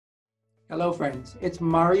Hello friends, it's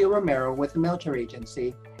Mario Romero with the Melcher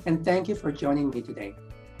Agency, and thank you for joining me today.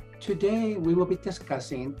 Today we will be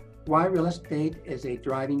discussing why real estate is a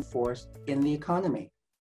driving force in the economy.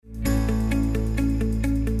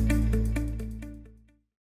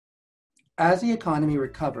 As the economy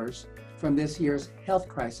recovers from this year's health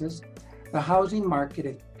crisis, the housing market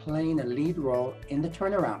is playing a lead role in the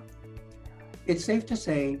turnaround. It's safe to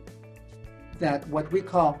say that what we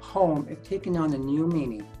call home is taking on a new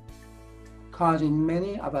meaning, causing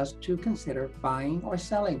many of us to consider buying or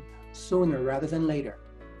selling sooner rather than later.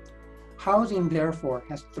 Housing, therefore,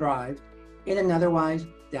 has thrived in an otherwise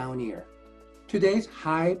down year. Today's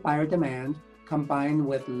high buyer demand, combined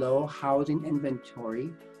with low housing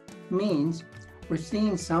inventory, means we're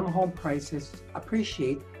seeing some home prices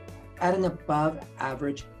appreciate at an above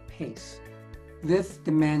average pace. This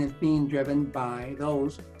demand is being driven by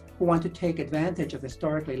those who want to take advantage of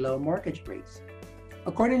historically low mortgage rates.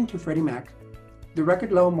 According to Freddie Mac, the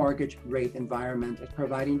record low mortgage rate environment is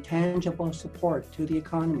providing tangible support to the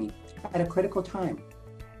economy at a critical time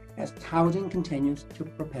as housing continues to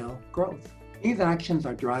propel growth. These actions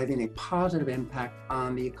are driving a positive impact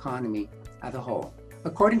on the economy as a whole.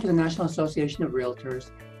 According to the National Association of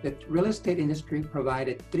Realtors, the real estate industry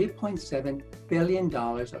provided $3.7 billion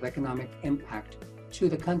of economic impact to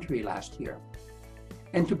the country last year.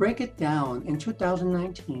 And to break it down, in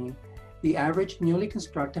 2019, the average newly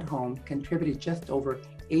constructed home contributed just over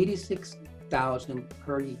 $86,000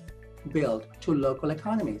 per build to local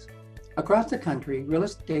economies. Across the country, real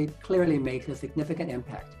estate clearly makes a significant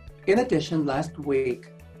impact. In addition, last week,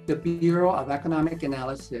 the Bureau of Economic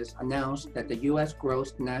Analysis announced that the U.S.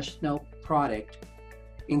 gross national product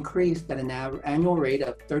increased at an annual rate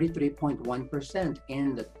of 33.1%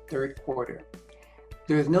 in the third quarter.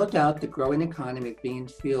 There is no doubt the growing economy is being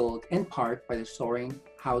fueled in part by the soaring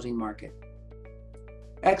housing market.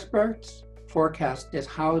 Experts forecast this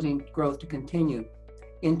housing growth to continue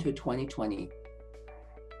into 2020,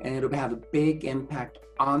 and it'll have a big impact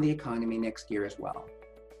on the economy next year as well.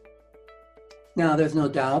 Now, there's no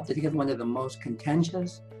doubt that it is one of the most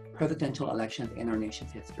contentious presidential elections in our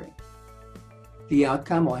nation's history. The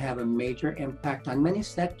outcome will have a major impact on many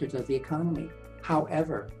sectors of the economy.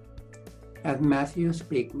 However, as Matthew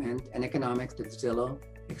Speakman, an economist at Zillow,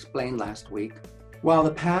 explained last week, while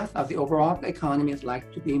the path of the overall economy is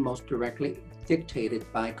likely to be most directly dictated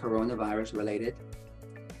by coronavirus-related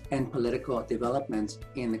and political developments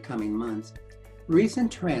in the coming months,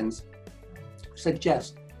 recent trends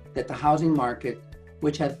suggest that the housing market,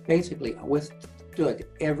 which has basically withstood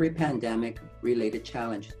every pandemic-related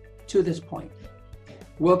challenge to this point,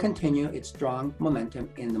 will continue its strong momentum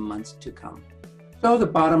in the months to come. So the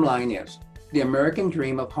bottom line is, the American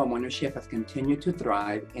dream of homeownership has continued to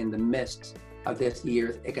thrive in the midst of this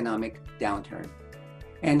year's economic downturn,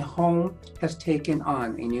 and home has taken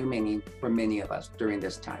on a new meaning for many of us during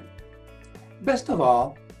this time. Best of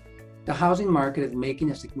all, the housing market is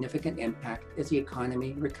making a significant impact as the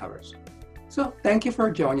economy recovers. So thank you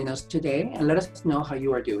for joining us today, and let us know how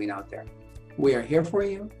you are doing out there. We are here for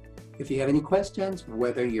you. If you have any questions,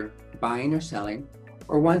 whether you're buying or selling,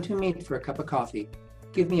 or want to meet for a cup of coffee,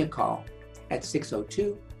 give me a call at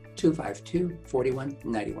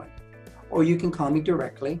 602-252-4191. Or you can call me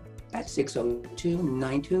directly at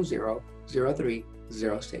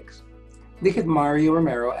 602-920-0306. This is Mario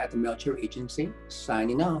Romero at the Melcher Agency,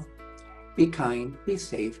 signing off. Be kind, be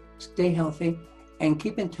safe, stay healthy, and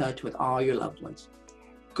keep in touch with all your loved ones.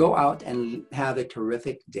 Go out and have a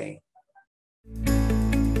terrific day.